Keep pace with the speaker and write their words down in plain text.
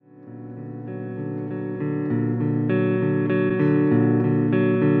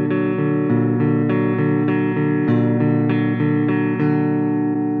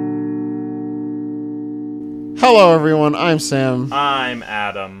Hello everyone, I'm Sam, I'm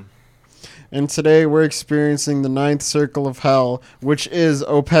Adam. and today we're experiencing the ninth circle of hell, which is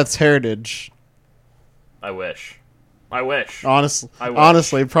Opeth's heritage. I wish. Honestly, I wish.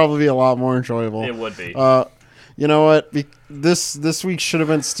 honestly, it'd probably be a lot more enjoyable. It would be. You know what? This week should have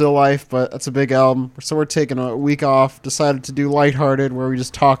been Still Life, but that's a big album, so we're taking a week off. Decided to do Lighthearted, where we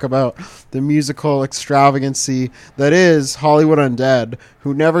just talk about the musical extravagancy that is Hollywood Undead,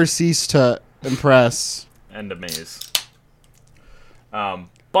 who never cease to impress. And amaze.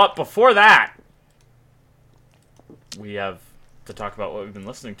 But before that, we have to talk about what we've been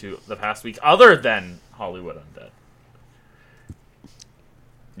listening to the past week, other than Hollywood Undead.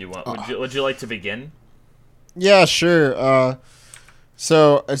 Would you like to begin? Yeah, sure.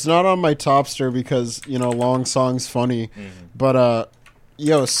 So it's not on my topster because, you know, long song's funny. Mm-hmm. But,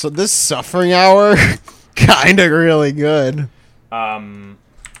 so this Suffering Hour, kind of really good. Am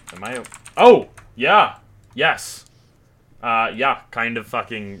I... Oh! Yeah! Yes! Yeah, kind of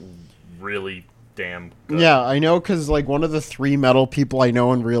fucking really damn good. Yeah, I know, because, like, one of the 3 metal people I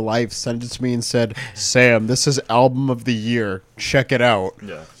know in real life sent it to me and said, Sam, this is album of the year. Check it out.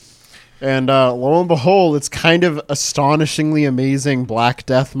 Yeah. And lo and behold, it's kind of astonishingly amazing black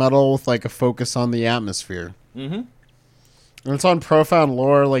death metal with, like, a focus on the atmosphere. Mm-hmm. And it's on Profound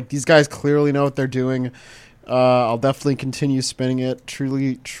Lore. Like, these guys clearly know what they're doing. I'll definitely continue spinning it.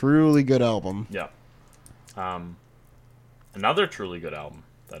 Truly, truly good album. Yeah. Another truly good album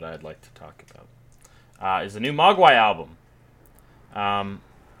that I'd like to talk about is the new Mogwai album.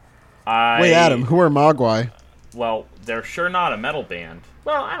 Wait, Adam, who are Mogwai? Well, they're sure not a metal band.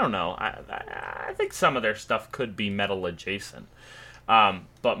 Well, I don't know. I think some of their stuff could be metal adjacent. But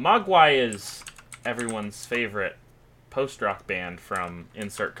Mogwai is everyone's favorite post-rock band from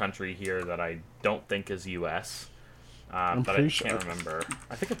insert country here that I don't think is U.S. But I can't remember.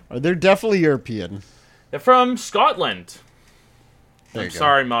 I think they're definitely European. They're from Scotland. There I'm you go.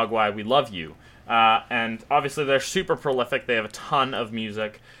 sorry, Mogwai. We love you. And obviously, they're super prolific. They have a ton of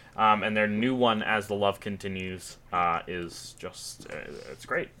music. And their new one, As the Love Continues, is just... it's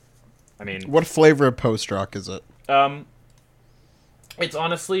great. I mean... What flavor of post-rock is it? It's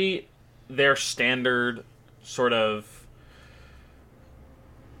honestly their standard sort of...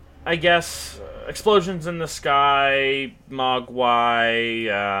 I guess... Explosions in the Sky,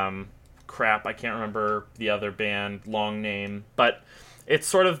 Mogwai... crap, I can't remember the other band, long name. But it's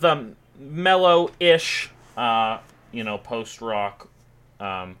sort of the mellow-ish, post-rock...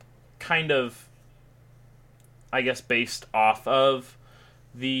 kind of, I guess, based off of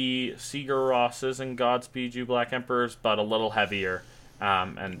the Sigur Rosses and Godspeed You Black Emperors, but a little heavier,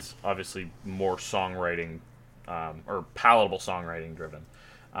 and obviously more songwriting, or palatable songwriting driven.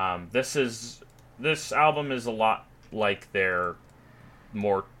 This album is a lot like their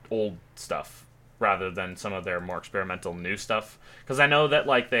more old stuff, rather than some of their more experimental new stuff. Because I know that,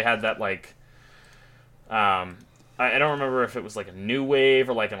 like, they had that, like, I don't remember if it was like a new wave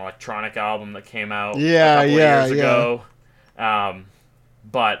or like an electronic album that came out a couple years ago.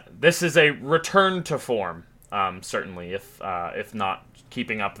 But this is a return to form, certainly, if not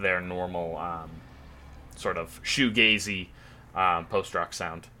keeping up their normal sort of shoegazy post-rock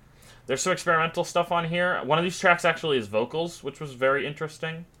sound. There's some experimental stuff on here. One of these tracks actually is vocals, which was very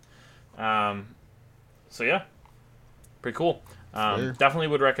interesting. So yeah, pretty cool. Definitely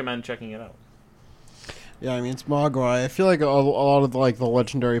would recommend checking it out. Yeah, I mean, it's Mogwai. I feel like a lot of the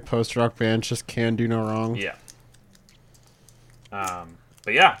legendary post-rock bands just can do no wrong. Yeah. But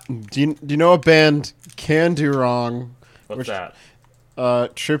yeah. Do you know a band can do wrong? What's that?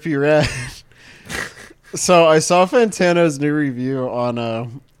 Trippie Redd. So I saw Fantano's new review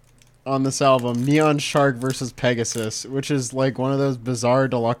on this album, Neon Shark versus Pegasus, which is like one of those bizarre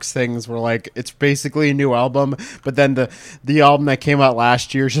deluxe things where like it's basically a new album, but then the album that came out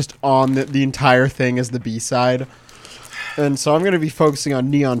last year is just on the entire thing as the B-side. And so I'm going to be focusing on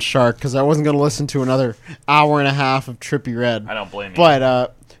Neon Shark because I wasn't going to listen to another hour and a half of Trippie Redd. I don't blame you.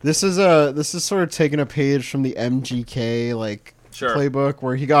 But this is sort of taking a page from the MGK playbook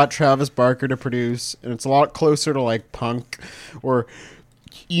where he got Travis Barker to produce, and it's a lot closer to like punk or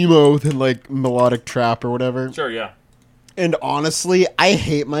emo than like melodic trap or whatever. Sure, yeah. And honestly, I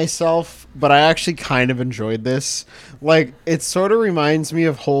hate myself, but I actually kind of enjoyed this. Like, it sort of reminds me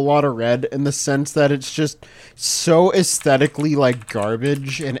of Whole Lotta Red in the sense that it's just so aesthetically like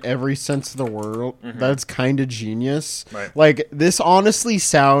garbage in every sense of the word that it's kind of genius. Right. Like, this honestly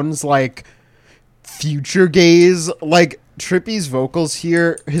sounds like future gaze. Like, Trippy's vocals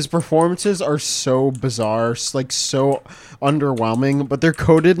here, his performances are so bizarre, like so underwhelming, but they're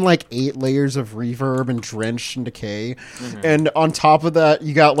coated in like 8 layers of reverb and drenched in decay. And on top of that,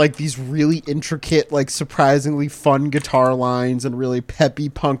 you got like these really intricate, like surprisingly fun guitar lines and really peppy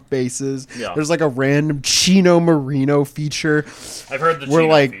punk basses. Yeah. There's like a random Chino Marino feature. I've heard the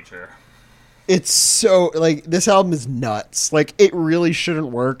Chino feature. It's so, like, this album is nuts. Like, it really shouldn't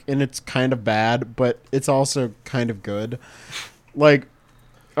work, and it's kind of bad, but it's also kind of good. Like,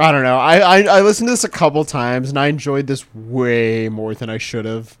 I don't know. I listened to this a couple times, and I enjoyed this way more than I should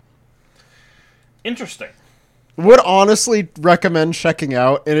have. Interesting. Would honestly recommend checking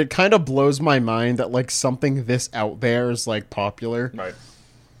out, and it kind of blows my mind that, like, something this out there is, like, popular. Right.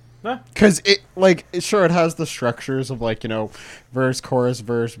 Because it, like, sure, it has the structures of, like, you know, verse, chorus,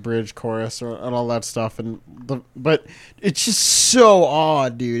 bridge, chorus, and all that stuff, but it's just so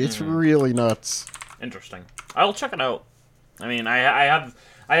odd, dude. It's really nuts. Interesting. I'll check it out. I mean, I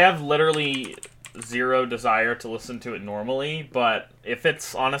have literally zero desire to listen to it normally, but if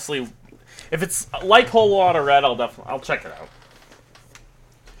it's like Whole Lotta Red, I'll check it out.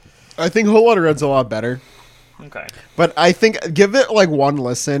 I think Whole Lotta Red's a lot better. Okay. But I think, give it, like, one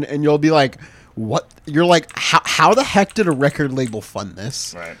listen, and you'll be like, what? You're like, how the heck did a record label fund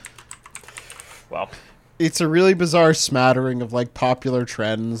this? Right. Well. It's a really bizarre smattering of, like, popular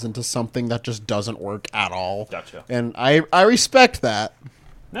trends into something that just doesn't work at all. Gotcha. And I respect that.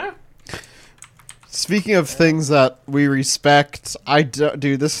 Yeah. Speaking of things that we respect,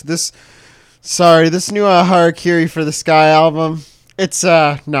 dude, this new Harakiri for the Sky album, it's,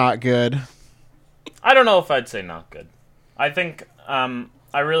 not good. I don't know if I'd say not good. I think,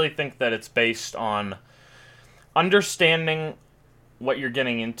 I really think that it's based on understanding what you're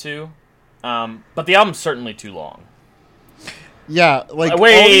getting into, but the album's certainly too long. Yeah, like...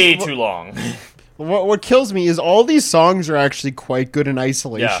 way too long. What kills me is all these songs are actually quite good in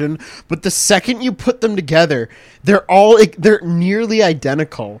isolation, but the second you put them together, they're nearly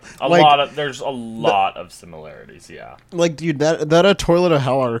identical. There's a lot of similarities, yeah. Like, dude, that a Toilet of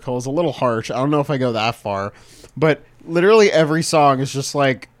Hell article is a little harsh. I don't know if I go that far, but literally every song is just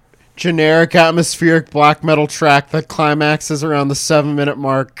like generic atmospheric black metal track that climaxes around the 7-minute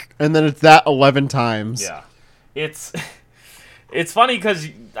mark, and then it's that 11 times. Yeah. It's funny because,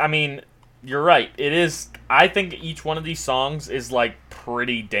 I mean, you're right. It is. I think each one of these songs is, like,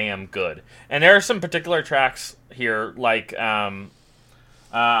 pretty damn good. And there are some particular tracks here, like, I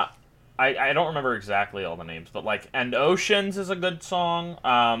don't remember exactly all the names, but, like, End Oceans is a good song.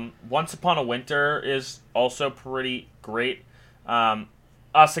 Once Upon a Winter is also pretty great.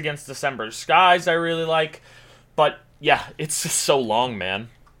 Us Against December Skies I really like. But, yeah, it's just so long, man.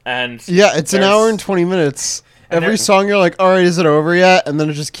 And yeah, it's an hour and 20 minutes. Every song you're like, all right, is it over yet? And then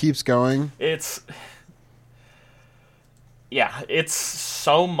it just keeps going. It's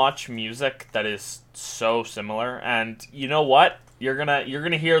so much music that is so similar. And you know what? You're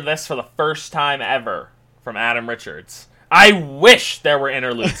gonna hear this for the first time ever from Adam Richards. I wish there were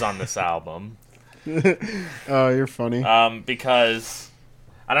interludes on this album. Oh, you're funny. Because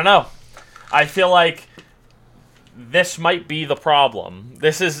I don't know. I feel like this might be the problem.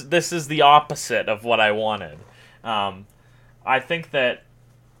 This is the opposite of what I wanted. I think that,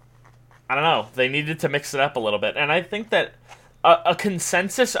 I don't know, they needed to mix it up a little bit. And I think that a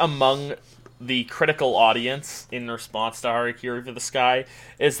consensus among the critical audience in response to Harakiri for the Sky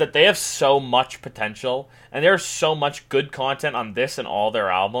is that they have so much potential, and there's so much good content on this and all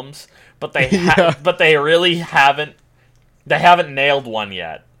their albums, but they really haven't nailed one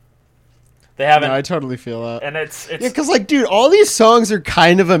yet. They haven't. No, I totally feel that. And it's yeah, because, like, dude, all these songs are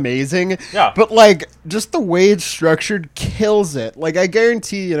kind of amazing. Yeah. But, like, just the way it's structured kills it. Like, I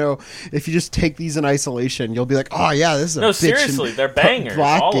guarantee, you know, if you just take these in isolation, you'll be like, oh, yeah, this is a seriously, they're bangers.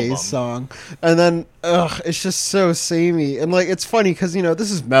 Black Gaze song. And then, it's just so samey. And, like, it's funny because, you know,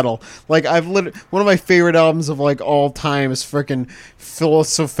 this is metal. Like, one of my favorite albums of, like, all time is frickin'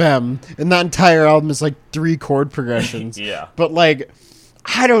 Philosopheme. And that entire album is, like, 3 chord progressions. Yeah. But, like,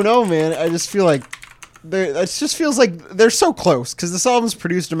 I don't know, man. I just feel like it just feels like they're so close because this album's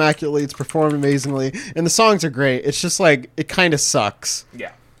produced immaculately, it's performed amazingly, and the songs are great. It's just like it kind of sucks. Yeah.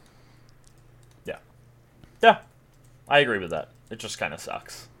 I agree with that. It just kind of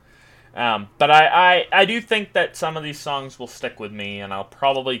sucks. But I do think that some of these songs will stick with me, and I'll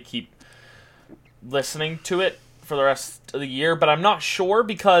probably keep listening to it for the rest of the year. But I'm not sure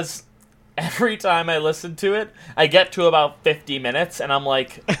because every time I listen to it, I get to about 50 minutes, and I'm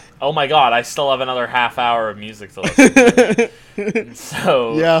like, oh my god, I still have another half hour of music to listen to.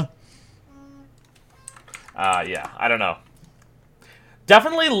 So, yeah, I don't know.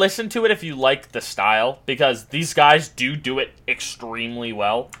 definitely listen to it if you like the style, because these guys do it extremely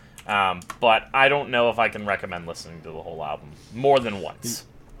well. But I don't know if I can recommend listening to the whole album more than once.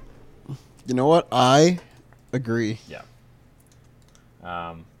 You know what? I agree. Yeah.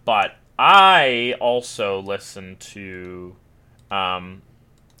 But I also listened to... I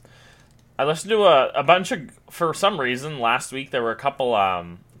listened to a bunch of... For some reason, last week there were a couple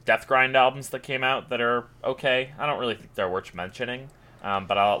Death Grind albums that came out that are okay. I don't really think they're worth mentioning.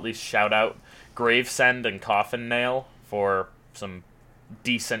 But I'll at least shout out Gravesend and Coffin Nail for some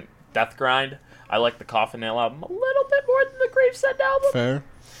decent Death Grind. I like the Coffin Nail album a little bit more than the Gravesend album. Fair.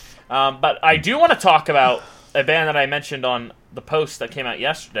 But I do want to talk about a band that I mentioned on the post that came out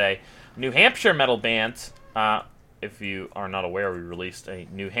yesterday. New Hampshire metal band. If you are not aware, we released a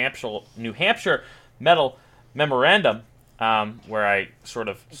New Hampshire metal memorandum, where I sort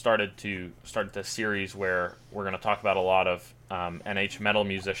of started the series where we're going to talk about a lot of NH metal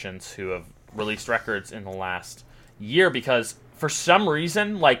musicians who have released records in the last year, because for some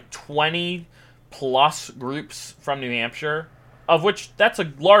reason, like 20 plus groups from New Hampshire, of which that's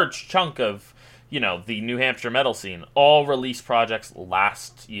a large chunk of, the New Hampshire metal scene, all released projects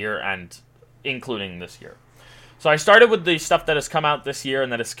last year and including this year. So I started with the stuff that has come out this year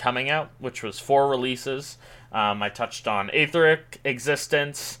and that is coming out, which was 4 releases. I touched on Aetheric,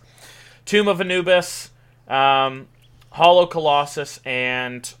 Existence, Tomb of Anubis, Hollow Colossus,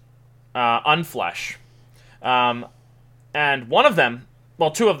 and Unflesh. And one of them,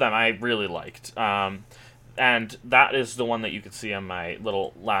 well, 2 of them I really liked. And that is the one that you could see on my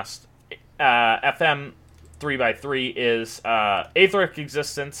little last FM 3x3 is Aetheric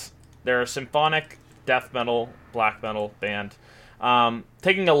Existence. They're a symphonic death metal, black metal band.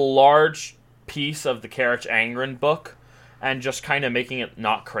 Taking a large piece of the Karach Angren book and just kind of making it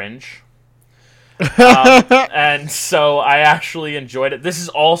not cringe. And so I actually enjoyed it. This is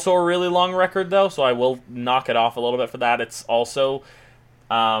also a really long record, though, so I will knock it off a little bit for that. It's also,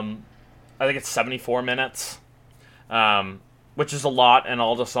 I think it's 74 minutes, which is a lot, and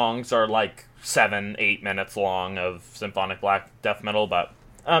all the songs are like 7-8 minutes long of symphonic black death metal, but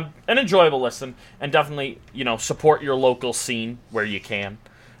an enjoyable listen, and definitely, support your local scene where you can.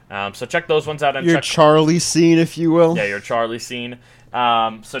 So check those ones out. And your Charlie scene, if you will. Yeah, your Charlie scene.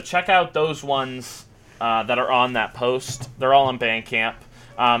 So check out those ones that are on that post. They're all on Bandcamp.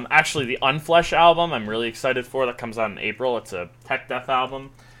 Actually, the Unflesh album I'm really excited for. That comes out in April. It's a tech death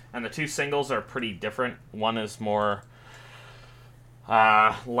album. And the 2 singles are pretty different. One is more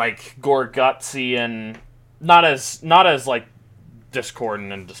like gore gutsy and not as like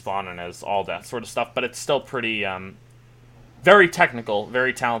discordant and despondent as all that sort of stuff, but it's still pretty very technical,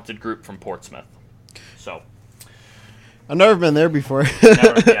 very talented group from Portsmouth. So I've never been there before.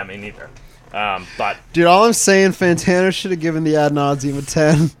 Yeah, me neither. But dude, all I'm saying, Fantano should have given the Ad Nauseam a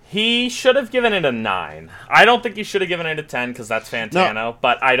 10. He should have given it a 9. I don't think he should have given it a 10 because that's Fantano, no.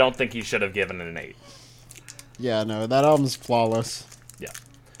 But I don't think he should have given it an 8. Yeah, no, that album's flawless. Yeah,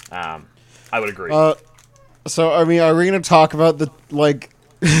 I would agree. So I mean, are we gonna talk about the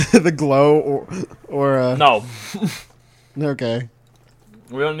the Glow or No. Okay.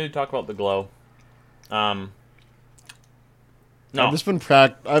 We don't need to talk about the Glow. No. I've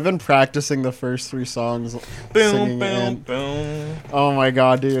been practicing the first 3 songs. Boom, boom, boom. Oh my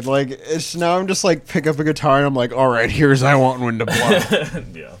god, dude! Like now, I'm just like pick up a guitar and I'm like, all right, here's I Want Wind to Blow.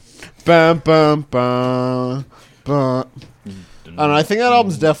 Yeah. Bum bum bum bum. And I think that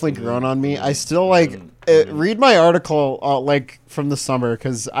album's definitely grown on me. I still read my article from the summer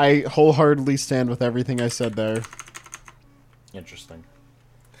because I wholeheartedly stand with everything I said there. Interesting.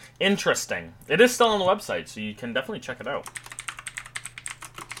 It is still on the website, so you can definitely check it out.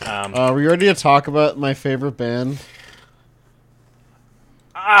 Are we ready to talk about my favorite band?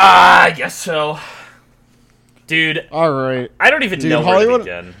 I guess so. Dude. Alright. I don't even know where to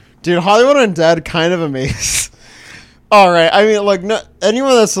begin. Dude, Hollywood Undead, kind of amazing. Alright, I mean,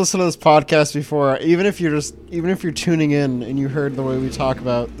 anyone that's listened to this podcast before, even if you're tuning in and you heard the way we talk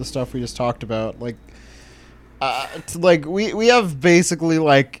about the stuff we just talked about, we have basically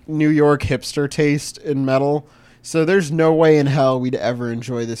New York hipster taste in metal. So there's no way in hell we'd ever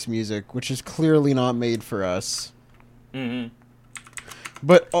enjoy this music, which is clearly not made for us. Mm-hmm.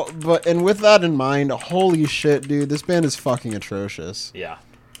 But with that in mind, holy shit, dude, this band is fucking atrocious. Yeah.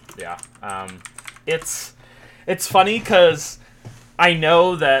 It's funny because I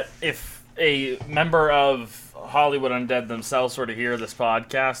know that if a member of Hollywood Undead themselves were to hear this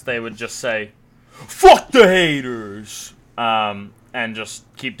podcast, they would just say, "Fuck the haters," and just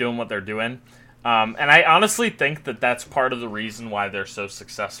keep doing what they're doing. And I honestly think that that's part of the reason why they're so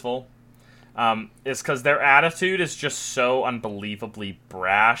successful. is because their attitude is just so unbelievably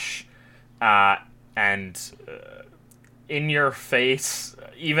brash, and in your face.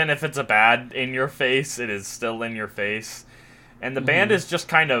 Even if it's a bad in your face, it is still in your face. And the band is just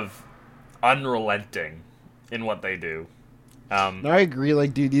kind of unrelenting in what they do. No, I agree.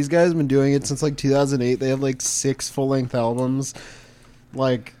 Like, dude, these guys have been doing it since, like, 2008. They have, like, 6 full-length albums.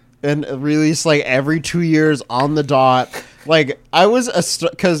 Like, and release, like, every 2 years on the dot. Like, I was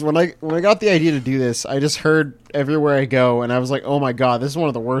because when I got the idea to do this, I just heard Everywhere I Go, and I was like, oh my god, this is one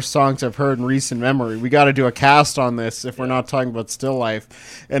of the worst songs I've heard in recent memory. We got to do a cast on this if we're not talking about Still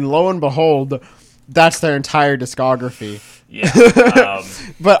Life. And lo and behold, that's their entire discography. Yeah.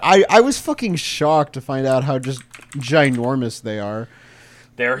 But I was fucking shocked to find out how just ginormous they are.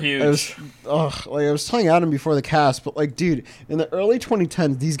 They're huge. I was telling Adam before the cast, but, like, dude, in the early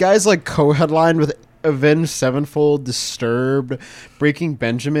 2010s, these guys, like, co-headlined with Avenged Sevenfold, Disturbed, Breaking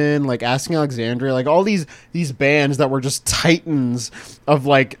Benjamin, like, Asking Alexandria, like, all these bands that were just titans of,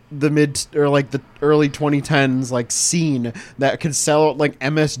 like, the the early 2010s, like, scene that could sell out, like,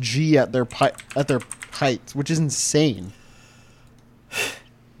 MSG at their heights, which is insane.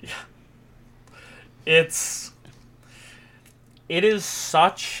 Yeah. It is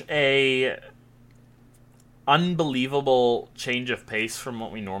such a unbelievable change of pace from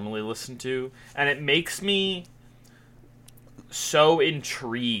what we normally listen to, and it makes me so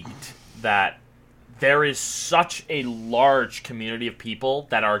intrigued that there is such a large community of people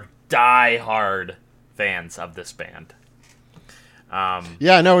that are die-hard fans of this band.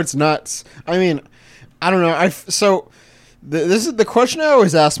 Yeah, no, it's nuts. I mean, I don't know. This is the question I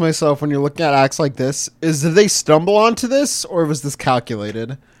always ask myself when you're looking at acts like this: is did they stumble onto this, or was this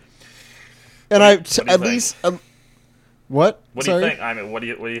calculated? And what do you think? I mean, what do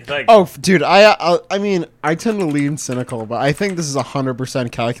you think? Oh, dude, I mean, I tend to lean cynical, but I think this is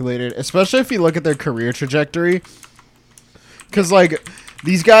 100% calculated, especially if you look at their career trajectory. Because, like,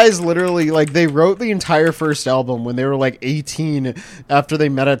 these guys literally, like, they wrote the entire first album when they were, like, 18 after they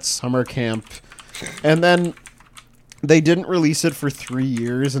met at summer camp. And then they didn't release it for 3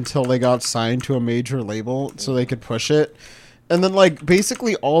 years until they got signed to a major label so they could push it. And then, like,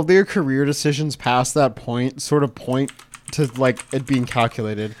 basically all of their career decisions past that point sort of point to, like, it being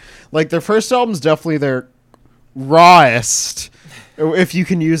calculated. Like, their first album's definitely their rawest, if you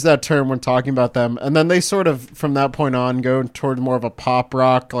can use that term when talking about them. And then they sort of, from that point on, go toward more of a pop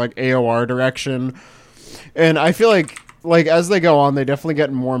rock, like, AOR direction. And I feel like, as they go on, they definitely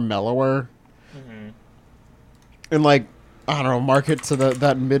get more mellower. Mm-hmm. And, like, I don't know, market to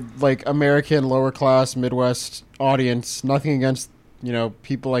that mid, like, American lower class Midwest audience. Nothing against, you know,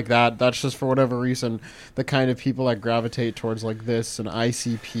 people like that. That's just for whatever reason the kind of people that gravitate towards, like, this and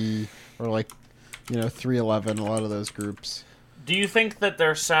ICP or, like, you know, 311, a lot of those groups. Do you think that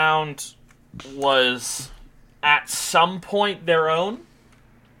their sound was at some point their own?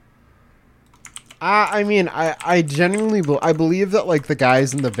 I mean, I genuinely I believe that, like, the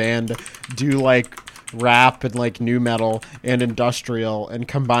guys in the band do, like, rap and, like, nu metal and industrial and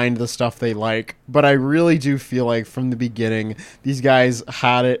combined the stuff they like, but I really do feel like from the beginning these guys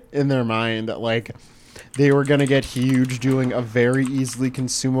had it in their mind that, like, they were gonna get huge doing a very easily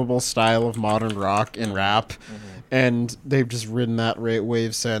consumable style of modern rock and rap, and they've just ridden that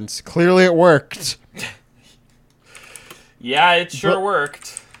wave since. Clearly it worked. Yeah, it sure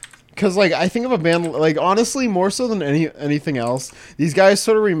worked. Because, like, I think of a band, like, honestly, more so than anything else, these guys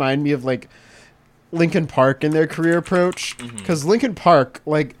sort of remind me of, like, Linkin Park in their career approach. Because Linkin Park,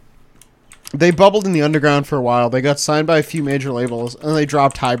 like, they bubbled in the underground for a while. They got signed by a few major labels, and they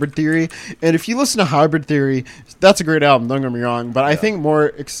dropped Hybrid Theory. And if you listen to Hybrid Theory, that's a great album, don't get me wrong. But I think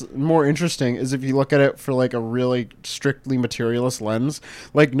more interesting is if you look at it for, like, a really strictly materialist lens.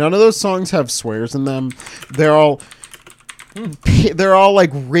 Like, none of those songs have swears in them. They're all like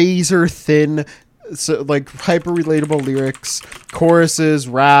razor thin, so, like, hyper relatable lyrics, choruses,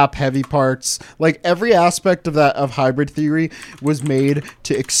 rap, heavy parts. Like, every aspect of Hybrid Theory was made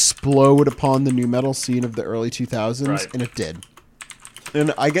to explode upon the nu metal scene of the early 2000s, right. And it did.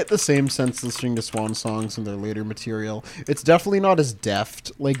 And I get the same sense listening to Swan Songs and their later material. It's definitely not as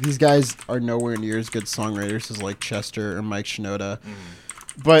deft. Like, these guys are nowhere near as good songwriters as, like, Chester or Mike Shinoda.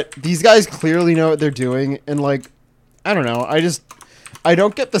 But these guys clearly know what they're doing, and, like, I don't know, I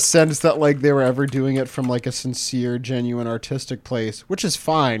don't get the sense that, like, they were ever doing it from, like, a sincere, genuine artistic place, which is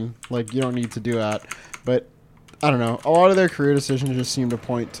fine. Like, you don't need to do that. But, I don't know. A lot of their career decisions just seem to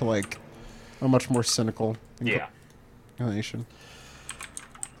point to, like, a much more cynical inclination.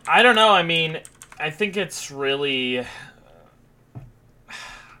 I don't know. I mean, I think it's really...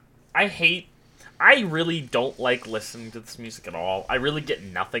 I really don't like listening to this music at all. I really get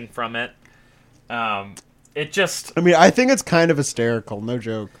nothing from it. It just... I mean, I think it's kind of hysterical, no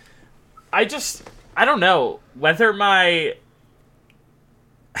joke. I don't know whether my...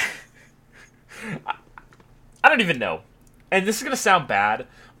 I don't even know. And this is going to sound bad,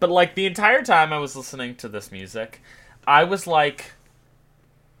 but like the entire time I was listening to this music, I was like,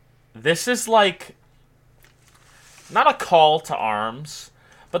 this is like, not a call to arms,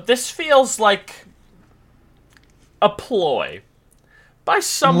 but this feels like a ploy by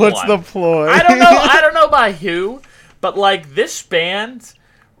someone. What's the ploy? I don't know by who, but like this band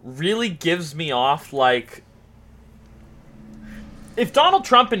really gives me off like, if Donald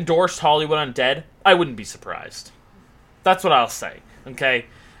Trump endorsed Hollywood Undead, I wouldn't be surprised. That's what I'll say, okay?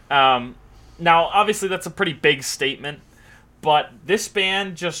 Now, obviously, that's a pretty big statement, but this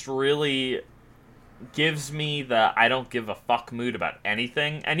band just really gives me the I don't give a fuck mood about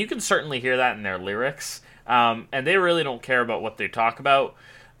anything, and you can certainly hear that in their lyrics, and they really don't care about what they talk about.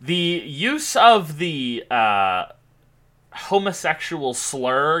 The use of the homosexual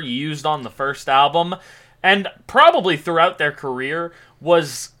slur used on the first album, and probably throughout their career,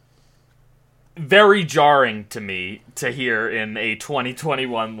 was very jarring to me to hear in a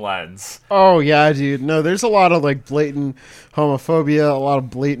 2021 lens. Oh, yeah, dude. No, there's a lot of, like, blatant homophobia, a lot of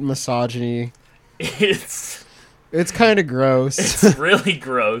blatant misogyny. It's kind of gross. It's really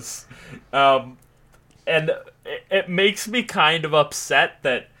gross. And it makes me kind of upset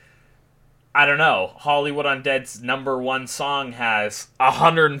that, I don't know, Hollywood Undead's #1 song has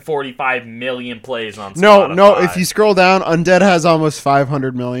 145 million plays on Spotify. No, if you scroll down, Undead has almost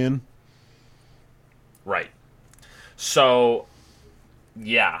 500 million. Right. So,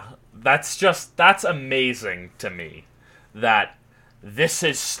 yeah, that's amazing to me that this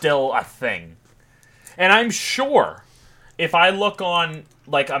is still a thing. And I'm sure if I look on,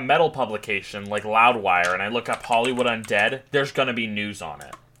 like, a metal publication like Loudwire and I look up Hollywood Undead, there's going to be news on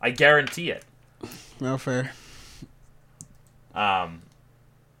it. I guarantee it. No fair. I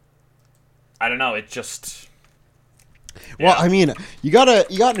don't know, it just... Well, I mean, you gotta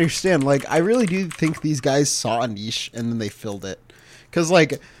understand, like, I really do think these guys saw a niche and then they filled it. Because,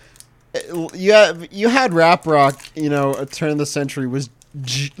 like, you had rap rock, you know, a turn of the century was,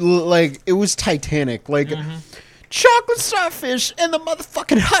 like, it was Titanic. Like, chocolate starfish and the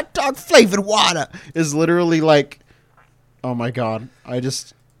motherfucking hot dog flavored water is literally like, oh my god, I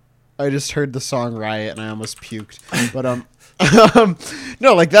just heard the song Riot and I almost puked. But,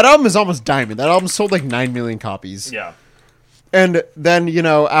 no, like, that album is almost diamond. That album sold, like, 9 million copies. Yeah. And then, you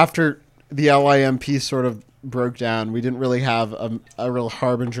know, after the LIMP sort of broke down, we didn't really have a real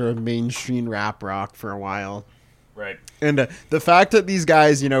harbinger of mainstream rap rock for a while. Right. And the fact that these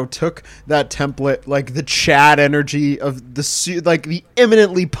guys, you know, took that template, like the Chad energy of like the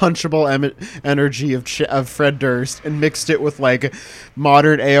eminently punchable energy of Fred Durst, and mixed it with like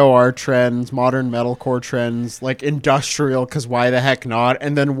modern AOR trends, modern metalcore trends, like industrial, because why the heck not?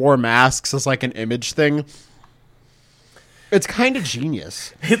 And then wore masks as like an image thing. It's kind of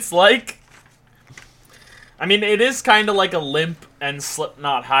genius. It's like, I mean, it is kind of like a Limp and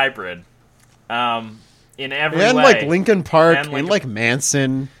Slipknot hybrid. In every way. And like Linkin Park and like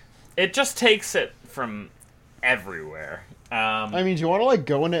Manson. It just takes it from everywhere. I mean, do you want to like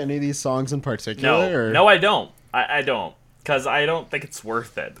go into any of these songs in particular? No, I don't. I don't. Because I don't think it's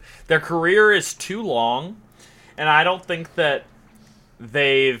worth it. Their career is too long, and I don't think that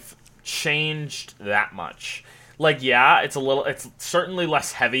they've changed that much. Like, yeah, it's certainly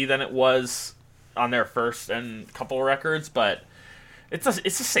less heavy than it was on their first and couple records, but it's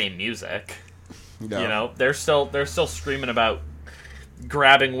the same music. No. You know, they're still screaming about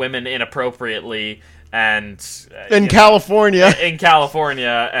grabbing women inappropriately and in California. In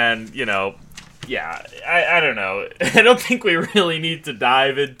California, and you know, yeah, I don't know. I don't think we really need to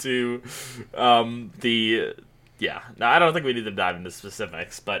dive into I don't think we need to dive into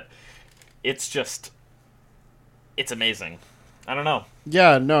specifics, but it's amazing. I don't know.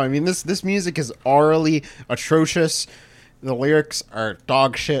 Yeah, no, I mean this music is aurally atrocious. The lyrics are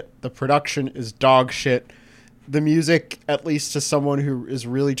dog shit. The production is dog shit. The music, at least to someone who is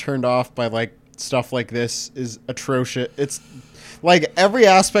really turned off by like stuff like this, is atrocious. It's like every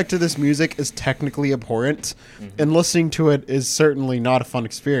aspect of this music is technically abhorrent, and listening to it is certainly not a fun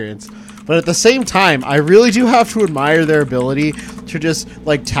experience. But at the same time, I really do have to admire their ability to just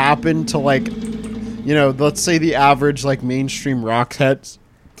like tap into like, you know, let's say the average like mainstream rock head's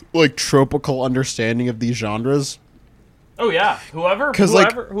like tropical understanding of these genres. Oh yeah, whoever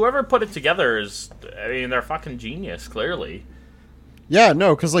put it together is, I mean, they're fucking genius, clearly. Yeah,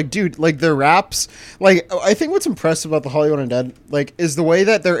 no, because, like, dude, like, their raps, like, I think what's impressive about the Hollywood Undead, like, is the way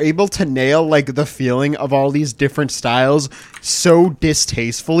that they're able to nail, like, the feeling of all these different styles so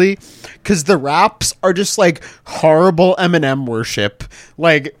distastefully, because the raps are just, like, horrible Eminem worship,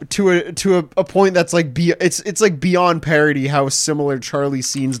 like, to a point that's, like, it's like, beyond parody how similar Charlie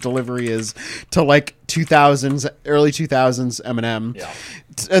Sheen's delivery is to, like, early 2000s Eminem. Yeah.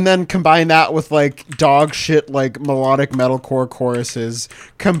 And then combine that with, like, dog shit, like, melodic metalcore choruses,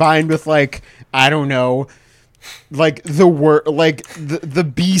 combined with, like, I don't know, like,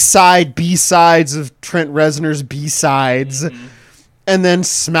 the B-sides of Trent Reznor's B-sides, and then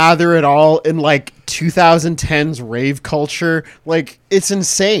smother it all in, like, 2010s rave culture. Like, it's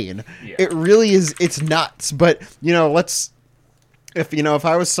insane. Yeah. It really is. It's nuts. But, you know, if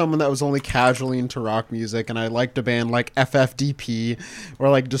I was someone that was only casually into rock music and I liked a band like FFDP or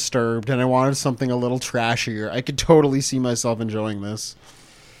like Disturbed and I wanted something a little trashier, I could totally see myself enjoying this.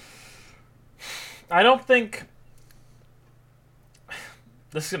 I don't think...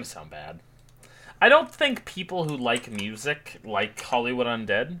 This is going to sound bad. I don't think people who like music like Hollywood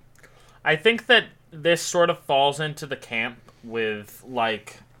Undead. I think that this sort of falls into the camp with,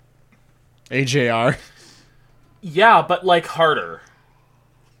 like... AJR. Yeah, but, like, harder.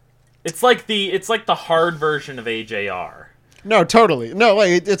 It's like the hard version of AJR. No, totally. No,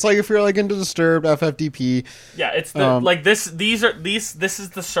 like, it's like if you're, like, into Disturbed, FFDP. Yeah, it's the like this this is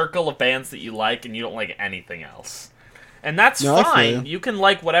the circle of bands that you like and you don't like anything else. And that's fine. You can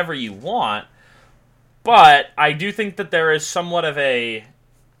like whatever you want. But I do think that there is somewhat of a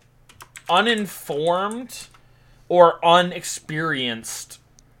uninformed or unexperienced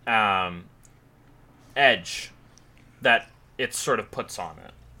edge that it sort of puts on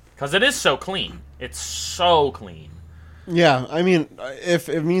it. Because it is so clean. It's so clean. Yeah, I mean, if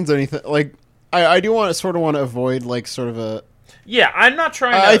it means anything, like, I do want to avoid, like, sort of a... Yeah, I'm not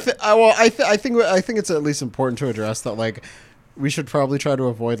trying to... I think it's at least important to address that, like, we should probably try to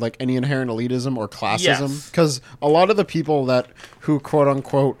avoid, like, any inherent elitism or classism. Because a lot of the people who,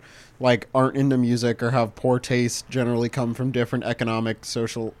 quote-unquote, like, aren't into music or have poor taste generally come from different economic,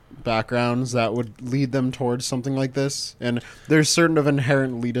 social backgrounds that would lead them towards something like this. And there's certain of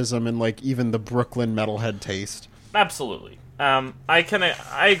inherent elitism in, like, even the Brooklyn metalhead taste. Absolutely. I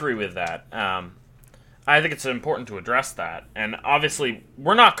agree with that. I think it's important to address that. And obviously,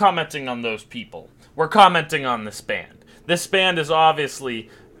 we're not commenting on those people. We're commenting on this band. This band is obviously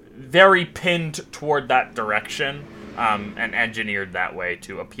very pinned toward that direction. And engineered that way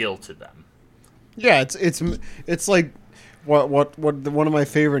to appeal to them. Yeah, it's like what one of my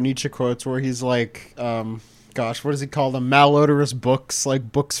favorite Nietzsche quotes where he's like, what does he call them? Malodorous books,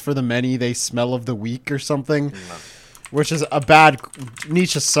 like books for the many, they smell of the weak or something. Which is a bad...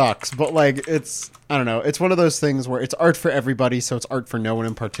 Nietzsche sucks, but, like, I don't know. It's one of those things where it's art for everybody, so it's art for no one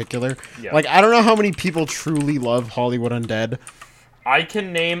in particular. Yeah. Like, I don't know how many people truly love Hollywood Undead. I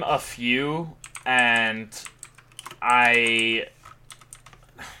can name a few, and... I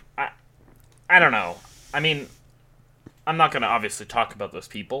don't know. I mean, I'm not going to obviously talk about those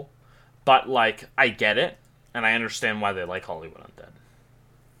people, but, like, I get it, and I understand why they like Hollywood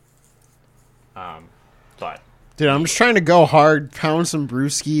Undead. But... Dude, I'm just trying to go hard, pound some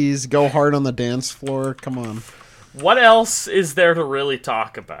brewskis, go hard on the dance floor. Come on. What else is there to really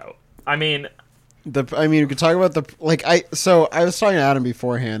talk about? I mean... we could talk about I was talking to Adam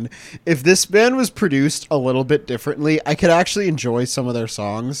beforehand. If this band was produced a little bit differently, I could actually enjoy some of their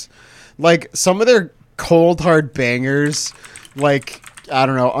songs. Like, some of their cold, hard bangers, like, I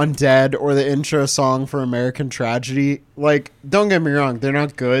don't know, Undead or the intro song for American Tragedy. Like, don't get me wrong, they're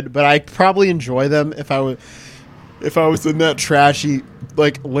not good, but I'd probably enjoy them if I was in that trashy,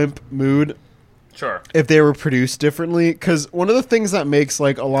 like, limp mood. Sure. If they were produced differently, because one of the things that makes,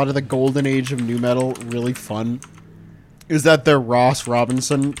 like, a lot of the golden age of nu metal really fun is that they're Ross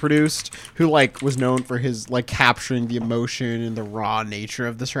Robinson produced, who, like, was known for his, like, capturing the emotion and the raw nature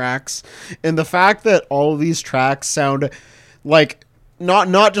of the tracks. And the fact that all of these tracks sound like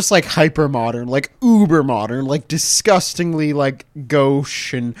not just like hyper modern, like uber modern, like disgustingly like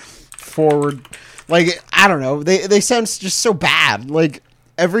gauche and forward, like, I don't know, they sound just so bad. Like,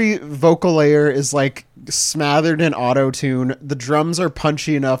 every vocal layer is, like, smothered in auto-tune. The drums are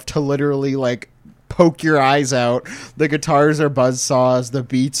punchy enough to literally, like, poke your eyes out. The guitars are buzzsaws. The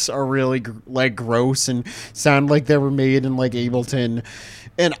beats are really, like, gross and sound like they were made in, like, Ableton.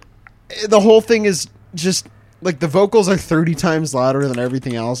 And the whole thing is just, like, the vocals are 30 times louder than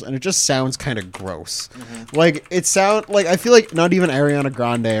everything else, and it just sounds kind of gross. Mm-hmm. Like, I feel like not even Ariana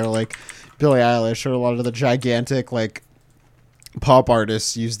Grande or, like, Billie Eilish or a lot of the gigantic, like, pop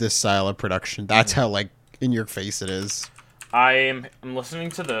artists use this style of production. That's how, like, in your face it is. I'm listening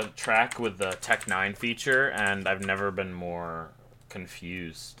to the track with the Tech Nine feature, and I've never been more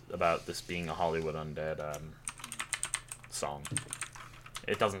confused about this being a Hollywood Undead song.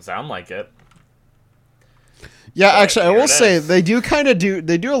 It doesn't sound like it. Yeah, actually, I will say they do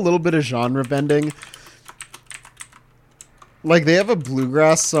a little bit of genre bending. Like they have a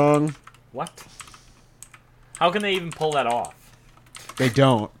bluegrass song. What? How can they even pull that off? They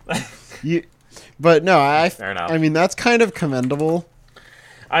don't. But no, Fair enough. I mean that's kind of commendable.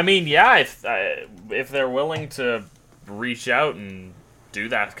 I mean, yeah, if they're willing to reach out and do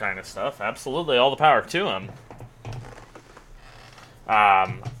that kind of stuff, absolutely, all the power to them.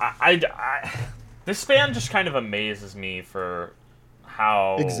 This band just kind of amazes me for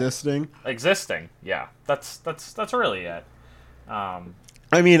how existing. Yeah, that's really it.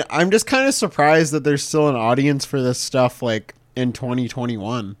 I mean, I'm just kind of surprised that there's still an audience for this stuff, like in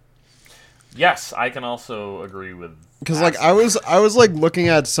 2021. Yes, I can also agree with. Because like I was like looking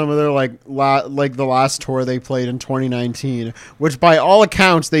at some of their like the last tour they played in 2019, which by all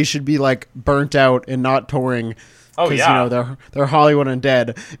accounts they should be like burnt out and not touring. Oh yeah, you know they're Hollywood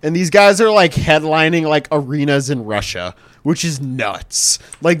Undead, and these guys are like headlining like arenas in Russia, which is nuts.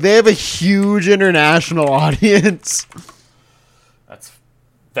 Like they have a huge international audience. That's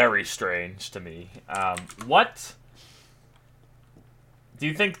very strange to me. What do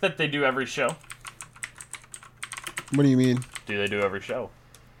you think that they do every show? What do you mean? Do they do every show?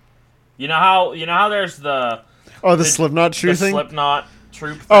 You know how there's the Slipknot troop thing. Slipknot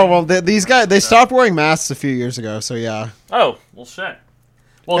troop thing? Oh well, these guys they stopped wearing masks a few years ago, so yeah. Oh well, shit.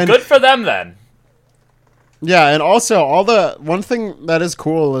 Well, good for them then. Yeah, and also one thing that is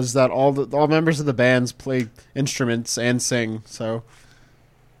cool is that all members of the bands play instruments and sing. So,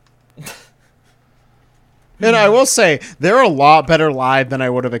 and I will say they're a lot better live than I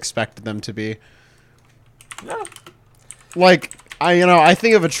would have expected them to be. Yeah. Like I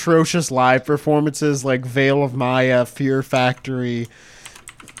think of atrocious live performances like Veil of Maya, Fear Factory.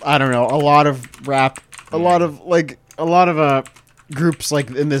 I don't know, a lot of rap, a lot of groups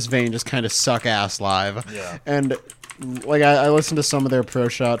like in this vein just kind of suck ass live. Yeah. And like I listened to some of their pro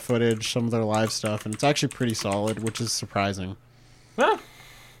shot footage, some of their live stuff, and it's actually pretty solid, which is surprising. Well,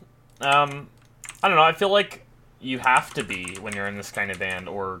 I don't know. I feel like you have to be when you're in this kind of band,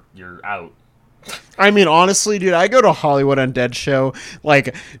 or you're out. I mean, honestly, dude, I go to a Hollywood Undead show,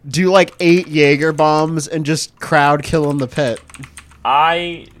 like, do like 8 Jaeger bombs and just crowd kill in the pit.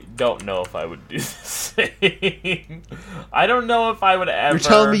 I don't know if I would do the same. I don't know if I would ever. You're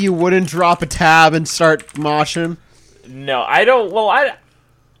telling me you wouldn't drop a tab and start moshing? No, I don't. Well,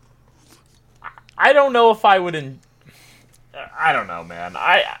 I don't know if I would. I don't know, man.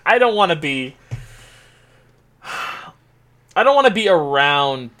 I don't want to be. I don't want to be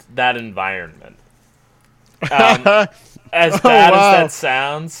around that environment. As bad as that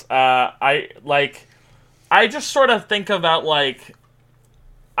sounds, I just sort of think about like,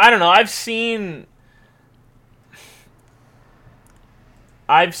 I don't know. I've seen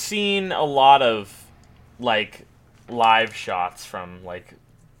a lot of like live shots from like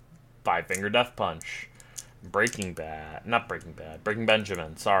Five Finger Death Punch, Breaking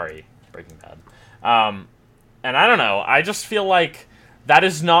Benjamin. Sorry, Breaking Bad. And I don't know. I just feel like that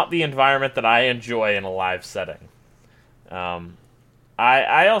is not the environment that I enjoy in a live setting.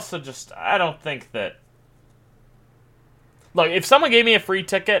 I also just, I don't think that... Look, if someone gave me a free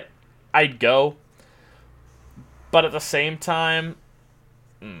ticket, I'd go. But at the same time,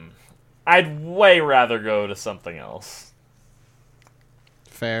 I'd way rather go to something else.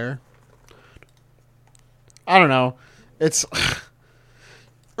 Fair. I don't know. It's...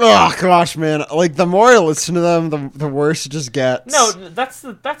 Oh gosh, man! Like the more I listen to them, the worse it just gets. No, that's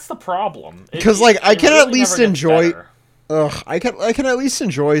the problem. Because like I can really at least enjoy. I can at least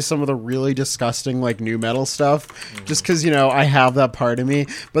enjoy some of the really disgusting like new metal stuff, just because I have that part of me.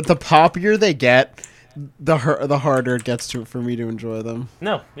 But the poppier they get, the harder it gets for me to enjoy them.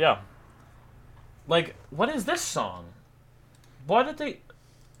 No, yeah. Like, what is this song? Why did they?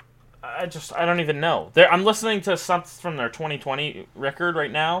 I don't even know. I'm listening to something from their 2020 record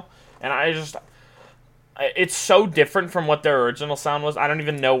right now, and it's so different from what their original sound was. I don't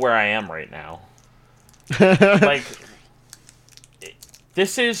even know where I am right now. Like,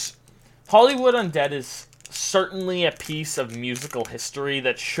 this is... Hollywood Undead is certainly a piece of musical history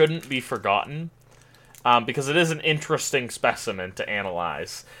that shouldn't be forgotten. Because it is an interesting specimen to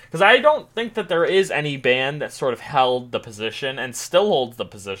analyze. Because I don't think that there is any band that sort of held the position and still holds the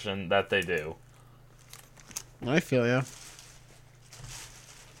position that they do. I feel ya.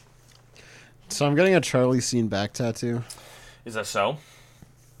 So I'm getting a Charlie Scene back tattoo. Is that so?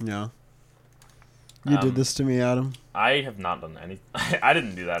 Yeah. You did this to me, Adam. I have not done any. I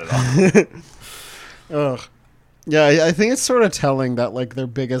didn't do that at all. Ugh. Yeah, I think it's sort of telling that like their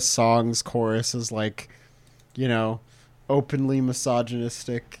biggest songs chorus is like, you know, openly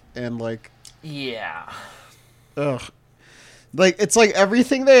misogynistic and like. Yeah. Ugh. Like it's like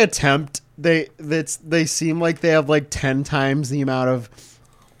everything they attempt, they seem like they have like 10 times the amount of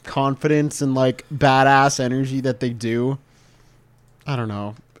confidence and like badass energy that they do. I don't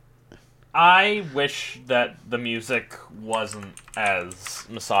know. I wish that the music wasn't as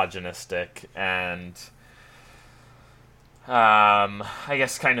misogynistic and I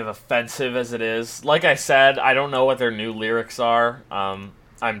guess kind of offensive as it is. Like I said, I don't know what their new lyrics are.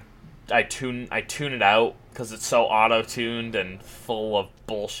 I tune it out because it's so auto-tuned and full of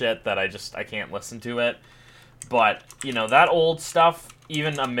bullshit that I can't listen to it. But, you know, that old stuff,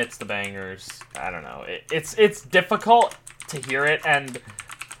 even amidst the bangers, I don't know. It's difficult to hear it, and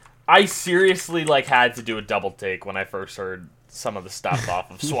I seriously like had to do a double take when I first heard some of the stuff off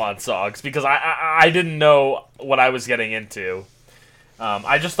of Swan Songs because I didn't know what I was getting into.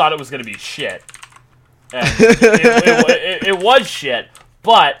 I just thought it was going to be shit. And it was shit,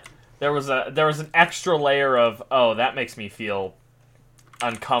 but there was an extra layer of, oh, that makes me feel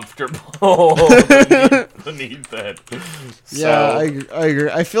uncomfortable beneath it. Yeah, I agree.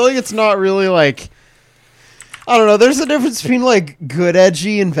 I feel like it's not really like, I don't know, there's a difference between like good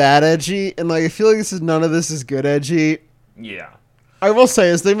edgy and bad edgy, and like I feel like none of this is good edgy. Yeah. I will say,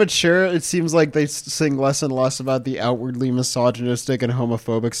 as they mature, it seems like they sing less and less about the outwardly misogynistic and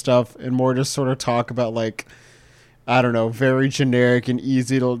homophobic stuff, and more just sort of talk about like, I don't know, very generic and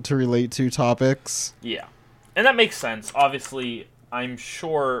easy to relate to topics. Yeah. And that makes sense. Obviously, I'm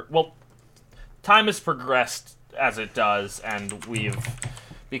sure, well, time has progressed as it does, and we've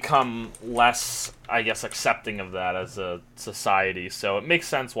become less, I guess, accepting of that as a society. So it makes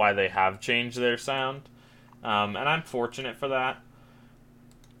sense why they have changed their sound. And I'm fortunate for that.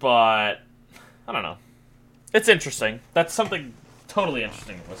 But, I don't know. It's interesting. That's something totally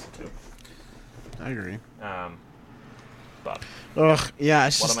interesting to listen to. I agree. But ugh, yeah,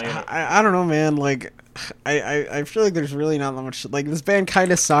 it's just, I don't know, man. Like, I feel like there's really not that much. Like, this band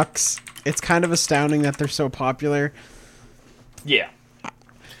kind of sucks. It's kind of astounding that they're so popular. Yeah.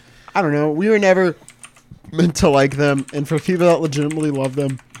 I don't know. We were never meant to like them, and for people that legitimately love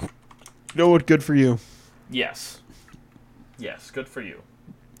them, you know what? Good for you. Yes. Yes, good for you.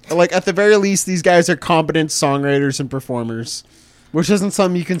 Like, at the very least, these guys are competent songwriters and performers, which isn't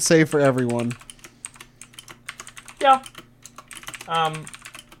something you can say for everyone. Yeah.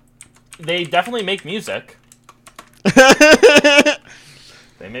 They definitely make music. They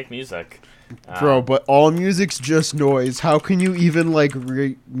make music. Bro, but all music's just noise. How can you even, like,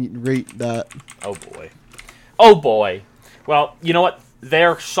 rate that? Oh, boy. Oh, boy. Well, you know what?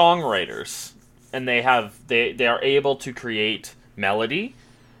 They're songwriters, and they are able to create melody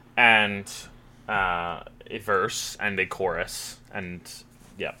and a verse and a chorus, and,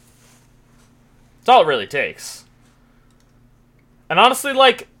 yeah. That's all it really takes. And honestly,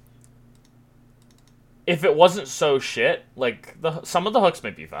 like, if it wasn't so shit, like, some of the hooks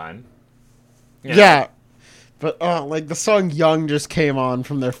might be fine. You know? Yeah. But, like, the song Young just came on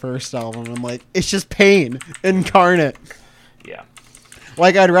from their first album, and, like, it's just pain incarnate. Yeah.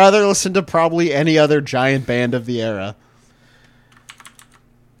 Like, I'd rather listen to probably any other giant band of the era.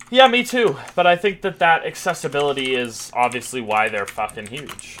 Yeah, me too. But I think that accessibility is obviously why they're fucking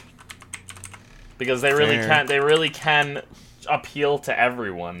huge. Because they really can appeal to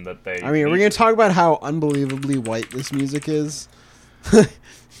everyone that they... I mean, are we going to talk about how unbelievably white this music is?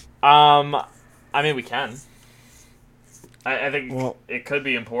 I mean, we can. I think it could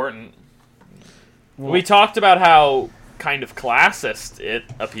be important. We talked about how kind of classist it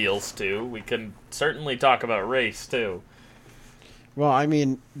appeals to. We can certainly talk about race, too. Well, I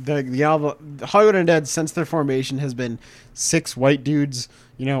mean, the album, Hollywood Undead, since their formation, has been 6 white dudes,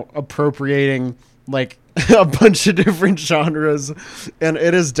 you know, appropriating, like, a bunch of different genres, and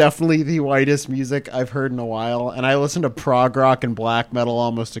it is definitely the whitest music I've heard in a while, and I listen to prog rock and black metal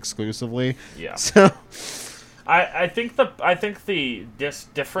almost exclusively. Yeah. So I think the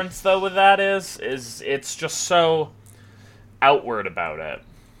difference though with that is it's just so outward about it.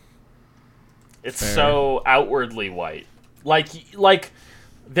 It's fair. So outwardly white. Like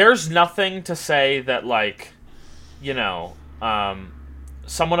there's nothing to say that, like, you know,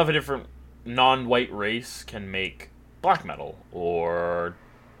 someone of a different non-white race can make black metal or,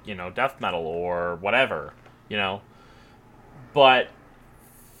 you know, death metal or whatever, you know. But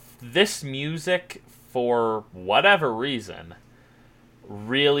this music, for whatever reason,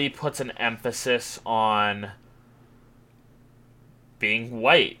 really puts an emphasis on being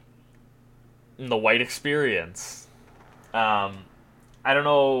white. in the white experience. I don't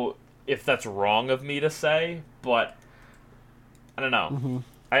know if that's wrong of me to say, but I don't know. Mm-hmm.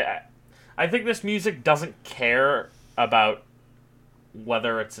 I think this music doesn't care about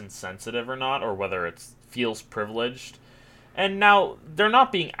whether it's insensitive or not, or whether it feels privileged. And now, they're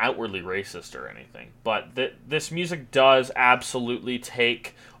not being outwardly racist or anything, but this music does absolutely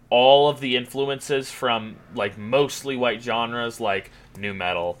take all of the influences from, like, mostly white genres, like nu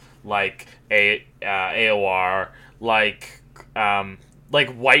metal, like AOR, like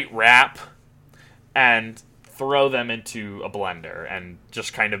white rap, and throw them into a blender and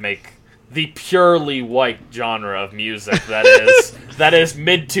just kind of make the purely white genre of music that is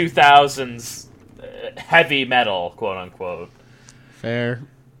mid 2000s heavy metal, quote unquote. Fair.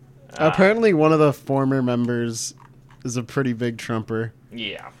 Apparently, one of the former members is a pretty big Trumper.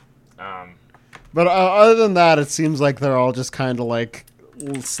 Yeah. But other than that, it seems like they're all just kind of like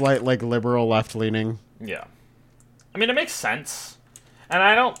slight, like liberal left leaning. Yeah. I mean, it makes sense. And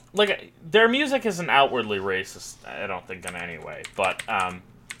I don't like their music isn't outwardly racist, I don't think, in any way. But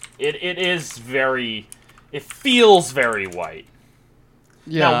it is very. It feels very white.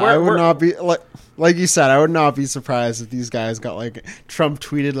 Yeah, I would not be like you said. I would not be surprised if these guys got like Trump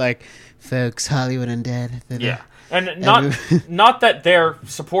tweeted like, "Folks, Hollywood Undead." Yeah, and not that they're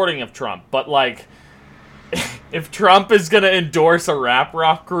supporting of Trump, but like, if Trump is gonna endorse a rap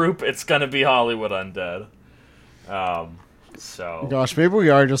rock group, it's gonna be Hollywood Undead. So gosh, maybe we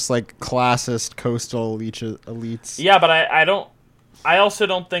are just like classist coastal elites. Yeah, but I don't. I also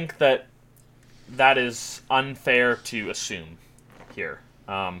don't think that is unfair to assume here.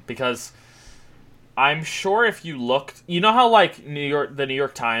 Because I'm sure if you looked, you know how like the New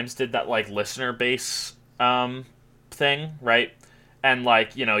York Times did that like listener base thing, right? And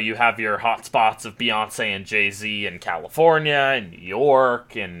like, you know, you have your hotspots of Beyonce and Jay-Z in California and New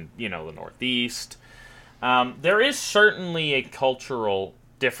York and, you know, the Northeast. There is certainly a cultural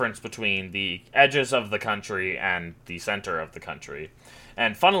difference between the edges of the country and the center of the country.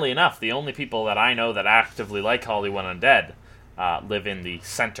 And funnily enough, the only people that I know that actively like Hollywood Undead live in the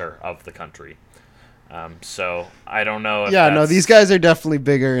center of the country. So I don't know if no, these guys are definitely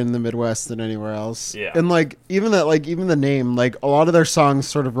bigger in the Midwest than anywhere else. Yeah. And like even the name, like a lot of their songs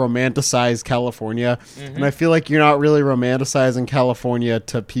sort of romanticize California. Mm-hmm. And I feel like you're not really romanticizing California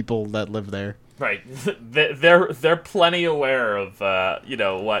to people that live there. Right. They're plenty aware of you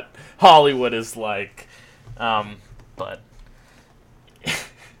know, what Hollywood is like. But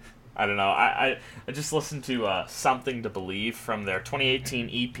I don't know. I just listened to Something to Believe from their 2018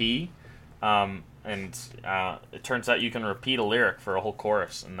 EP. And it turns out you can repeat a lyric for a whole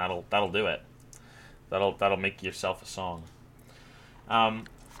chorus, and that'll do it. That'll make yourself a song.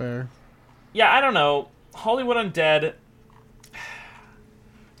 Fair. Yeah, I don't know. Hollywood Undead.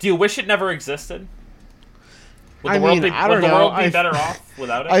 Do you wish it never existed? Would the world be better off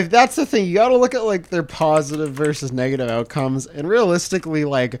without it? That's the thing. You got to look at like their positive versus negative outcomes, and realistically,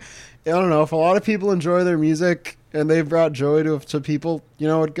 like I don't know if a lot of people enjoy their music and they've brought joy to people. You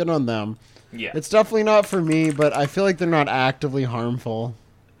know what? Good on them. Yeah. It's definitely not for me, but I feel like they're not actively harmful.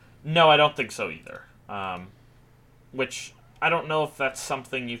 No, I don't think so either. Which, I don't know if that's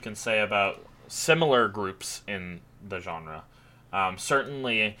something you can say about similar groups in the genre.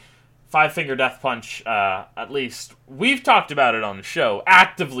 Certainly, Five Finger Death Punch, at least, we've talked about it on the show,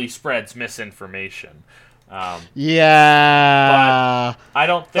 actively spreads misinformation. Yeah. But I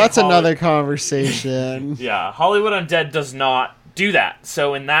don't think that's another conversation. Yeah, Hollywood Undead does not do that.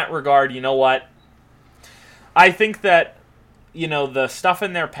 So in that regard, you know what? I think that, you know, the stuff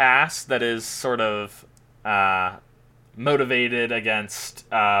in their past that is sort of motivated against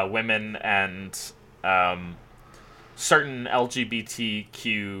women and certain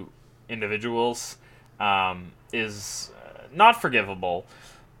LGBTQ individuals is not forgivable.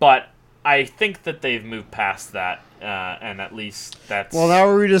 But I think that they've moved past that, and at least that's. Well, now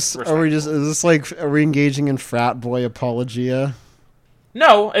are we just? Is this like? Are we engaging in frat boy apologia?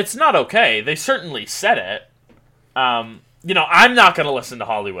 No, it's not okay. They certainly said it. You know, I'm not going to listen to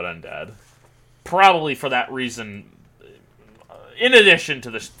Hollywood Undead, probably for that reason. In addition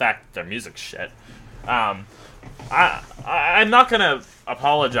to the fact that their music's shit, I'm not going to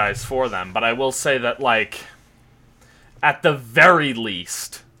apologize for them, but I will say that, like, at the very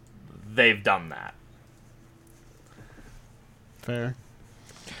least, they've done that. Fair.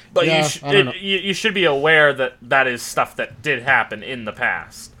 But yeah, you should be aware that that is stuff that did happen in the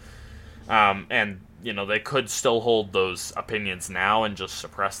past. And, you know, they could still hold those opinions now and just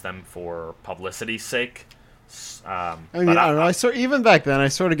suppress them for publicity's sake. I don't know. Even back then, I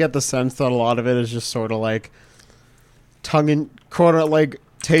sort of get the sense that a lot of it is just sort of like quote, like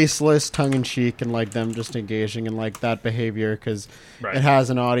tasteless, tongue-in-cheek, and like them just engaging in like that behavior because it has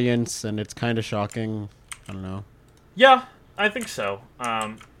an audience and it's kind of shocking. I don't know. Yeah, I think so.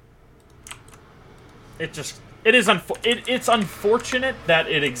 It's unfortunate that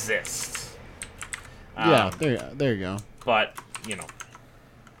it exists. Yeah, there you go. But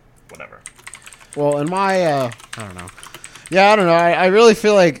whatever. Well, in my I don't know. Yeah, I don't know. I really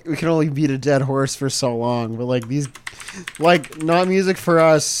feel like we can only beat a dead horse for so long, but like these, like not music for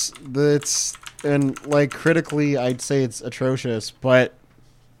us. That's and like critically, I'd say it's atrocious, but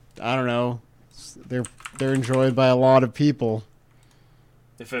I don't know. They're enjoyed by a lot of people.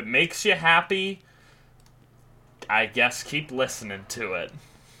 If it makes you happy, I guess keep listening to it.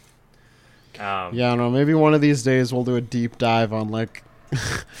 Yeah, I don't know. Maybe one of these days we'll do a deep dive on like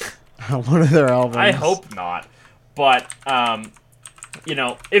one of their albums. I hope not. But,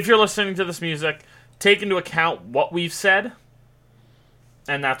 if you're listening to this music, take into account what we've said,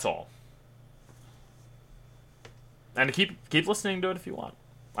 and that's all. And keep listening to it if you want.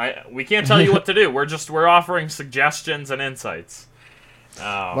 We can't tell you what to do. We're offering suggestions and insights.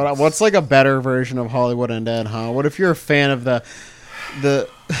 But what's like a better version of Hollywood Undead, huh? What if you're a fan of the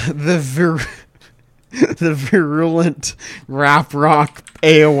virulent rap rock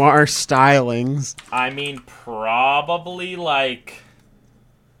AOR stylings? I mean, probably like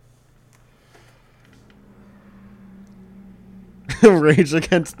Rage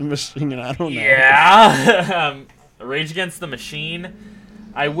Against the Machine. I don't know. Yeah, Rage Against the Machine.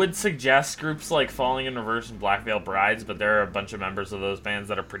 I would suggest groups like Falling in Reverse and Black Veil Brides, but there are a bunch of members of those bands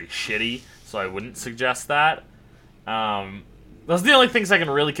that are pretty shitty, so I wouldn't suggest that. Those are the only things I can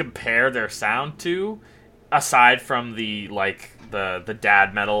really compare their sound to, aside from the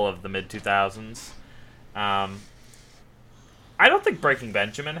dad metal of the mid 2000s. I don't think Breaking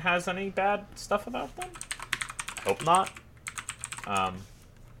Benjamin has any bad stuff about them. Hope not.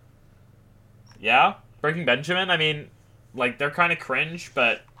 Yeah, Breaking Benjamin. I mean, like they're kind of cringe,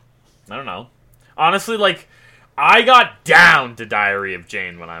 but I don't know. Honestly, like I got down to Diary of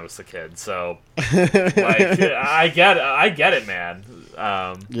Jane when I was a kid, so like I get it, man.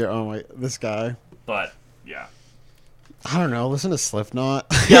 Yeah. Oh my, this guy. But yeah, I don't know. Listen to Slipknot.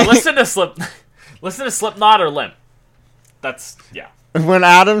 Yeah, listen to Slipknot or Limp. That's yeah. When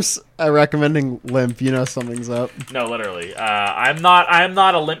Adam's recommending Limp, you know something's up. No, literally. I'm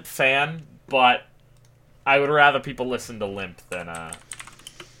not a Limp fan, but I would rather people listen to Limp than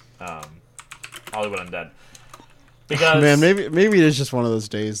Hollywood Undead. Because man, maybe it is just one of those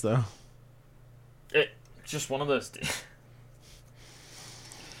days, though. It's just one of those days.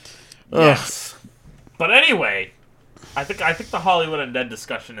 Yes. But anyway, I think the Hollywood Undead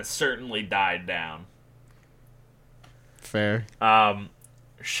discussion has certainly died down. Fair.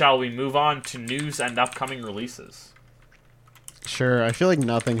 Shall we move on to news and upcoming releases? Sure. I feel like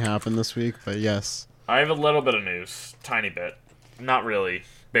nothing happened this week, but yes. I have a little bit of news. Tiny bit. Not really.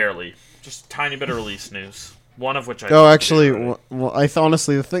 Barely. Just a tiny bit of release news. One of which I... Oh, actually, well,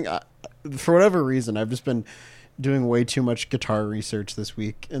 honestly, the thing... for whatever reason, I've just been doing way too much guitar research this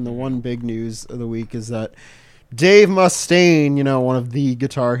week, and the one big news of the week is that Dave Mustaine, you know, one of the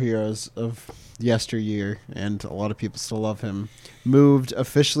guitar heroes of yesteryear, and a lot of people still love him, moved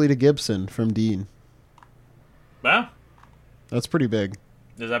officially to Gibson from Dean. Yeah? That's pretty big.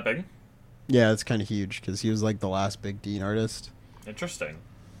 Is that big? Yeah, it's kind of huge, because he was like the last big Dean artist. Interesting.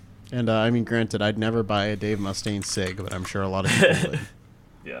 And, I mean, granted, I'd never buy a Dave Mustaine SIG, but I'm sure a lot of people would.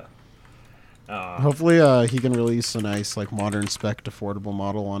 Yeah. Hopefully, he can release a nice, like, modern spec affordable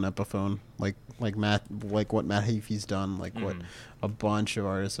model on Epiphone, like what Matt Heafy's done, like what a bunch of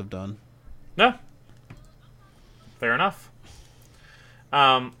artists have done. Yeah. Fair enough.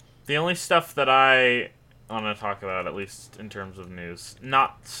 The only stuff that I want to talk about, at least in terms of news,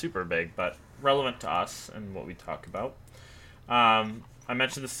 not super big, but relevant to us and what we talk about. I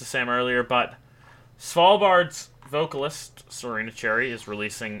mentioned this to Sam earlier, but Svalbard's vocalist, Serena Cherry, is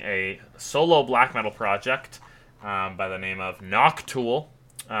releasing a solo black metal project by the name of Noctool.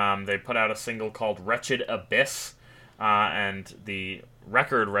 They put out a single called Wretched Abyss, and the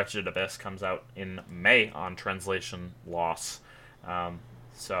record Wretched Abyss comes out in May on Translation Loss.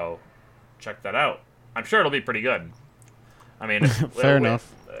 So check that out. I'm sure it'll be pretty good. I mean, fair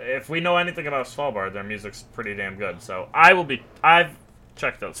enough. If we know anything about Svalbard, their music's pretty damn good. So I've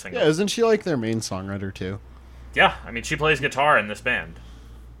checked out singles. Yeah, isn't she like their main songwriter too? Yeah, I mean she plays guitar in this band.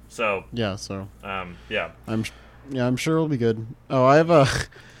 So yeah, so yeah, I'm sure it'll be good. Oh, I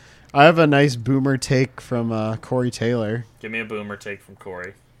have a nice boomer take from Corey Taylor. Give me a boomer take from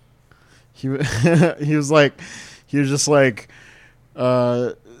Corey. He was just like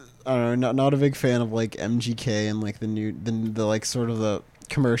I don't know, not a big fan of like MGK and like the like sort of the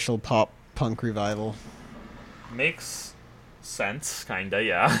commercial pop punk revival. Makes sense, kinda,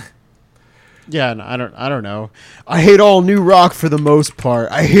 yeah. Yeah, no, I don't know. I hate all new rock for the most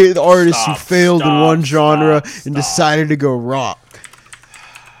part. I hate the artists who failed in one genre and decided to go rock.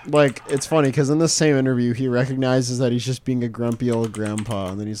 Like, it's funny because in the same interview, he recognizes that he's just being a grumpy old grandpa,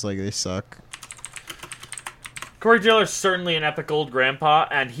 and then he's like, they suck. Corey Taylor's certainly an epic old grandpa,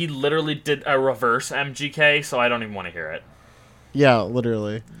 and he literally did a reverse MGK, so I don't even want to hear it. Yeah,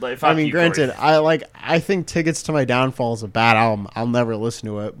 literally. Like, I mean, granted, I think Tickets to My Downfall is a bad album. I'll never listen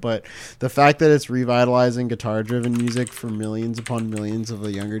to it, but the fact that it's revitalizing guitar-driven music for millions upon millions of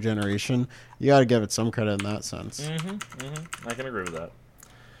the younger generation, you got to give it some credit in that sense. I can agree with that.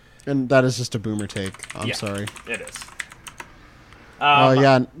 And that is just a boomer take. I'm sorry. It is. Oh,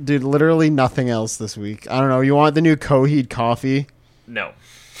 yeah, dude, literally nothing else this week. I don't know. You want the new Coheed coffee? No.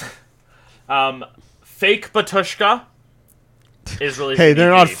 Fake Batushka is releasing. Hey, they're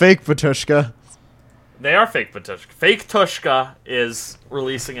not fake Batushka. They are fake Batushka. Fake Tushka is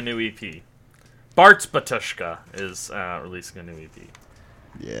releasing a new EP. Bart's Batushka is releasing a new EP.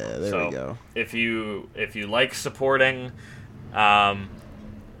 Yeah, there we go. If you like supporting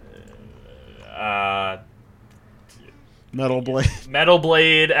Metal Blade. Metal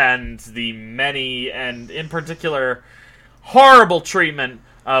Blade and the many, and in particular, horrible treatment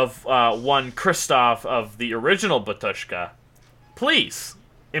of one Christoph of the original Batushka, please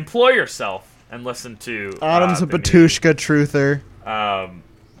employ yourself and listen to Adam's a Batushka truther.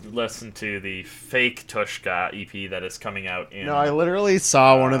 Listen to the fake Tushka EP that is coming out in... No, I literally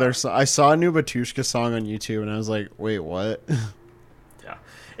saw one of their... I saw a new Batushka song on YouTube, and I was like, wait, what? Yeah.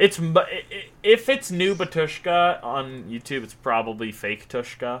 If it's new Batushka on YouTube, it's probably fake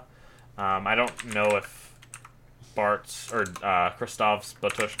Tushka. I don't know if Bart's or Christoph's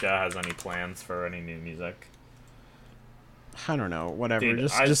Batushka has any plans for any new music. I don't know. Whatever.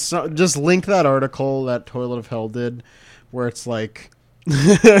 Dude, just link that article that Toilet of Hell did, where it's like,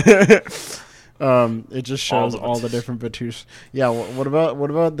 it just shows all the different Batushka. Yeah. What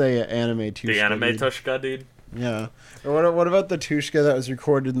about the anime Tushka? The anime Tushka, dude. Yeah. Or what about the Tushka that was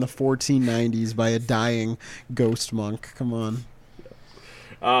recorded in the 1490s by a dying ghost monk? Come on.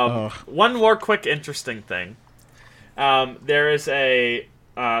 One more quick interesting thing. There's an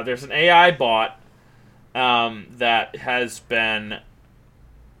AI bot that has been...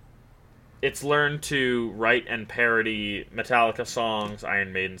 It's learned to write and parody Metallica songs,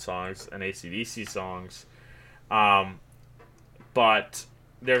 Iron Maiden songs, and AC/DC songs. But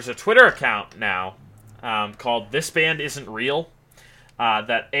there's a Twitter account now called This Band Isn't Real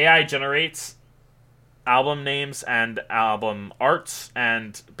that AI generates album names and album arts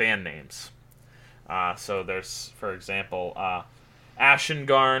and band names. So there's, for example,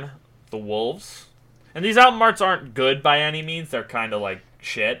 Ashengarn, The Wolves. And these album arts aren't good by any means. They're kind of like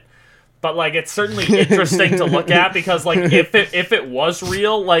shit. But like it's certainly interesting to look at because like if it was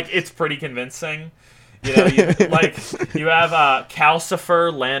real, like it's pretty convincing. You know, you have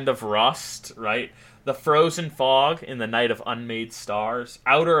Calcifer, Land of Rust, right? The Frozen Fog in the Night of Unmade Stars,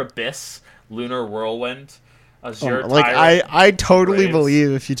 Outer Abyss, Lunar Whirlwind, Azure Tyrant. I totally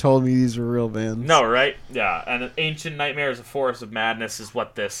believe if you told me these were real bands. No, right? Yeah, and Ancient Nightmares, A Forest of Madness is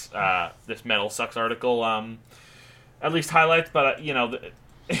what this Metal Sucks article at least highlights. But you know,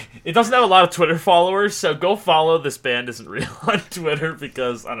 it doesn't have a lot of Twitter followers, so go follow This Band Isn't Real on Twitter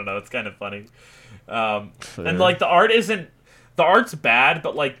because I don't know, it's kind of funny. And like the art's bad,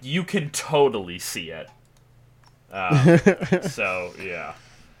 but like you can totally see it. So yeah,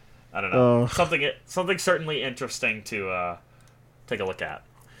 I don't know, something certainly interesting to take a look at.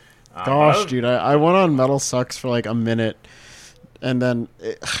 Gosh, dude, I went on Metal Sucks for like a minute, and then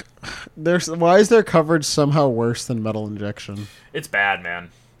why is their coverage somehow worse than Metal Injection? It's bad, man.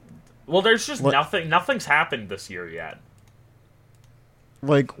 Well, there's just nothing's happened this year yet.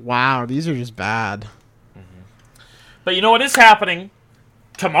 Like, wow, these are just bad. But you know what is happening?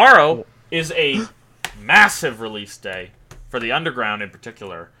 Tomorrow is a massive release day for the Underground in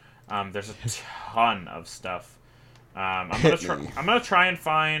particular. There's a ton of stuff. I'm gonna try and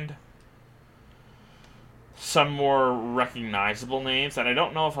find some more recognizable names, and I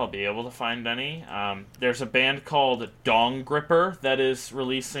don't know if I'll be able to find any. There's a band called Dong Gripper that is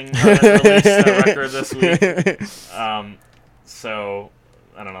releasing a record this week. So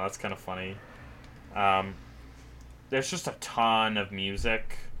I don't know. That's kind of funny. There's just a ton of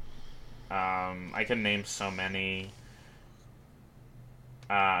music. I can name so many.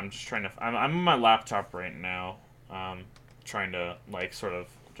 I'm just trying to... I'm on my laptop right now. Trying to, like, sort of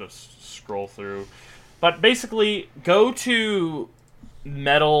just scroll through. But basically, go to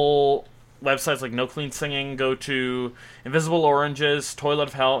Metal websites like No Clean Singing, go to Invisible Oranges, Toilet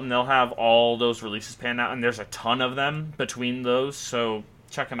of Hell, and they'll have all those releases panned out, and there's a ton of them between those, so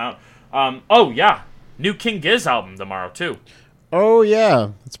check them out. Oh, yeah, new King Giz album tomorrow, too. Oh,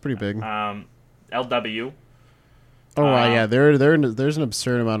 yeah, that's pretty big. LW. Oh, yeah, there's an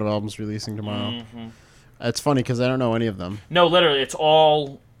absurd amount of albums releasing tomorrow. Mm-hmm. It's funny, because I don't know any of them. No, literally, it's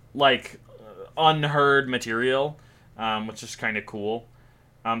all, like, unheard material, which is kind of cool.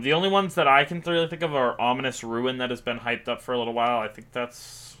 The only ones that I can really think of are Ominous Ruin, that has been hyped up for a little while. I think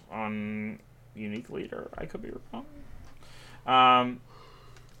that's on Unique Leader. I could be wrong.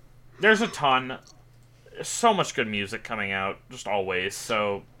 There's a ton. So much good music coming out, just always.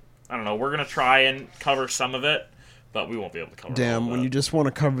 So, I don't know. We're going to try and cover some of it, but we won't be able to cover all of it. Damn, when you just want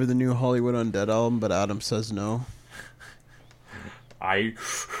to cover the new Hollywood Undead album, but Adam says no.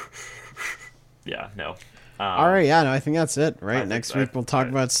 Yeah, no. All right, yeah, no, I think that's it, right? Next week we'll talk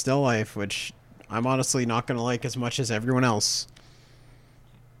about Still Life, which I'm honestly not going to like as much as everyone else.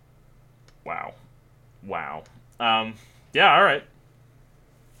 Wow. Yeah, all right.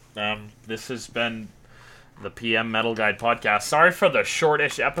 This has been the PM Metal Guide podcast. Sorry for the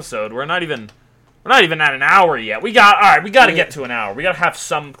shortish episode. We're not even at an hour yet. We got to get to an hour. We got to have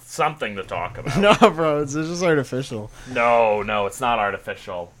something to talk about. No, bro, it's just artificial. No, it's not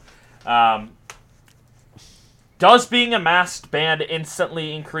artificial. Does being a masked band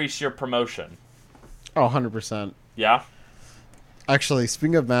instantly increase your promotion? Oh, 100%. Yeah? Actually,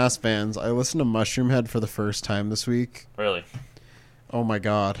 speaking of masked bands, I listened to Mushroomhead for the first time this week. Really? Oh my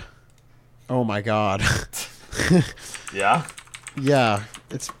god. Yeah? Yeah,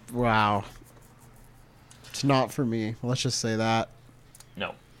 it's... Wow. It's not for me. Let's just say that.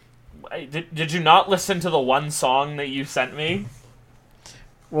 No. Did you not listen to the one song that you sent me?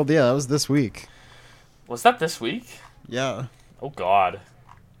 Well, yeah, that was this week. Was that this week? Yeah. Oh, God.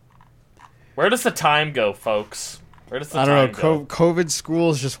 Where does the time go, folks? Where does the time go? I don't know. COVID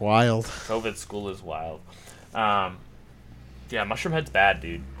school is just wild. COVID school is wild. Yeah, Mushroomhead's bad,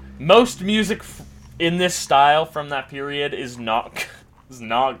 dude. Most music in this style from that period is not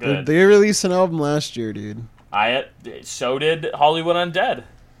good. They released an album last year, dude. So did Hollywood Undead.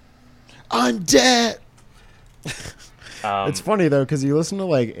 Undead! It's funny, though, because you listen to,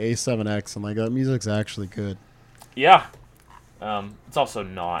 like, A7X, and, like, that music's actually good. Yeah. It's also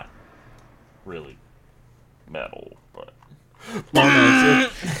not really metal, but... Well, no,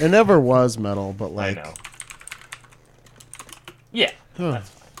 it never was metal, but, like... I know. Yeah, that's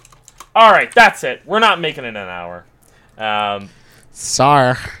fine. Alright, that's it. We're not making it an hour.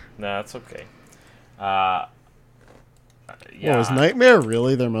 Sorry. No, that's okay. Yeah. Well, is Nightmare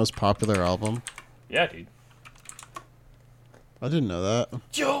really their most popular album? Yeah, dude. I didn't know that.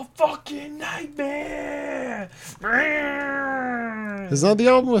 Your fucking nightmare! Is that the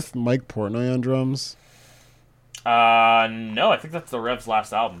album with Mike Portnoy on drums? No, I think that's the Rev's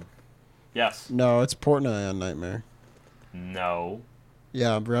last album. Yes. No, it's Portnoy on Nightmare. No.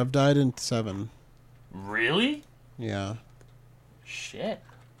 Yeah, Rev died in 7. Really? Yeah. Shit.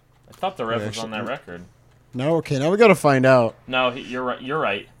 I thought the Rev was on that record. No, okay, now we gotta find out. No, you're right. You're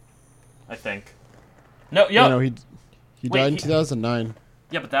right. I think. No, yeah. No, he died in 2009.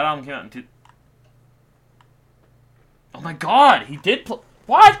 Yeah, but that album came out in Oh my god, he did play...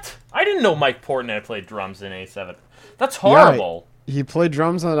 What? I didn't know Mike Portnoy played drums in A7. That's horrible. Yeah, he played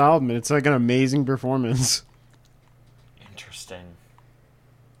drums on that album, and it's like an amazing performance. Interesting.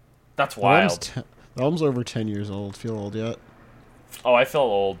 That's wild. The album's over 10 years old. Feel old yet? Oh, I feel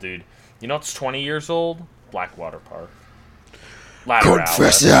old, dude. You know what's 20 years old? Blackwater Park.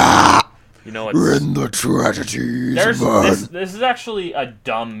 Confessor! You know what's... In the tragedies, this is actually a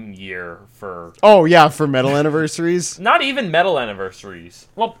dumb year for... Oh, yeah, for metal anniversaries? Not even metal anniversaries.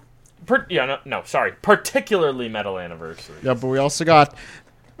 Well, particularly metal anniversaries. Yeah, but we also got...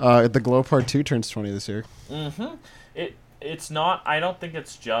 The Glow Part 2 turns 20 this year. Mm-hmm. It's not... I don't think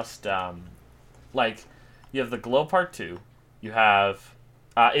it's just... like, you have the Glow Part 2. You have...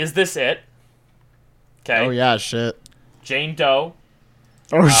 Is This It? Okay. Oh, yeah, shit. Jane Doe.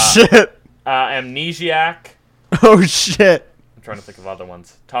 Oh, shit. Amnesiac. Oh, shit. I'm trying to think of other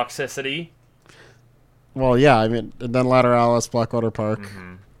ones. Toxicity. Well, yeah, I mean, and then Lateralis, Blackwater Park.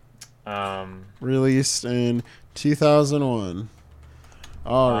 Mm-hmm. Released in 2001.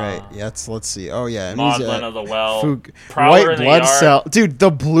 All right, let's see. Oh, yeah. Maudlin of the Well. White Blood Cell. Dude, The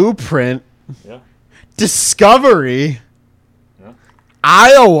Blueprint. Yeah. Discovery. Yeah.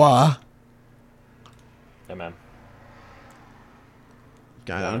 Iowa. Yeah, man.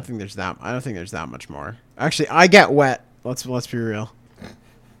 God, I don't think there's that much more. Actually, I Get Wet. Let's be real.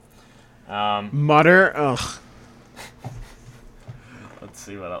 Mutter. Mutter. Ugh. Let's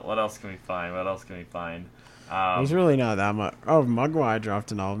see what else can we find. What else can we find? There's really not that much. Oh, Mugwai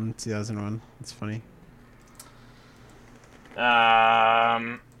dropped an album in 2001. That's funny.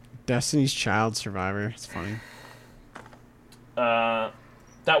 Destiny's Child Survivor. It's funny. That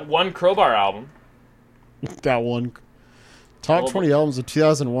one Crowbar album. That one. Top 20 albums of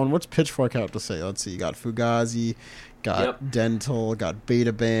 2001. What's Pitchfork have to say? Let's see. You got Fugazi, got Dental, got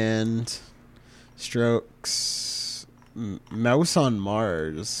Beta Band, Strokes, Mouse on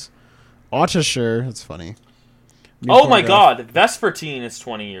Mars, Autosure. That's funny. Oh my God, Vespertine is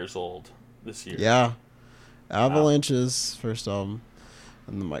 20 years old this year. Yeah. Avalanche's first album.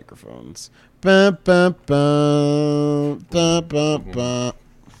 And the Microphones. Bum, bum, bum, bum, bum, bum.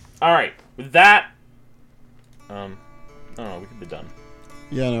 All right, with that, I don't know, we could be done.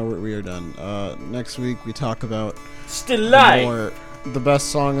 Yeah, no, we are done. Next week we talk about Still Life. The best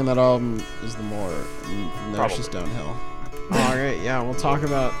song on that album is The More. And from there it's just downhill. All right, yeah, we'll talk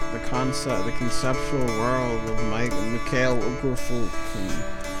about the conceptual world of Mikhail Ogerfolk.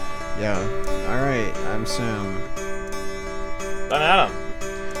 Yeah, all right, I'm Sam. I'm Adam.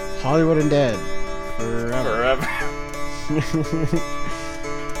 Hollywood and Dead. Forever. Forever.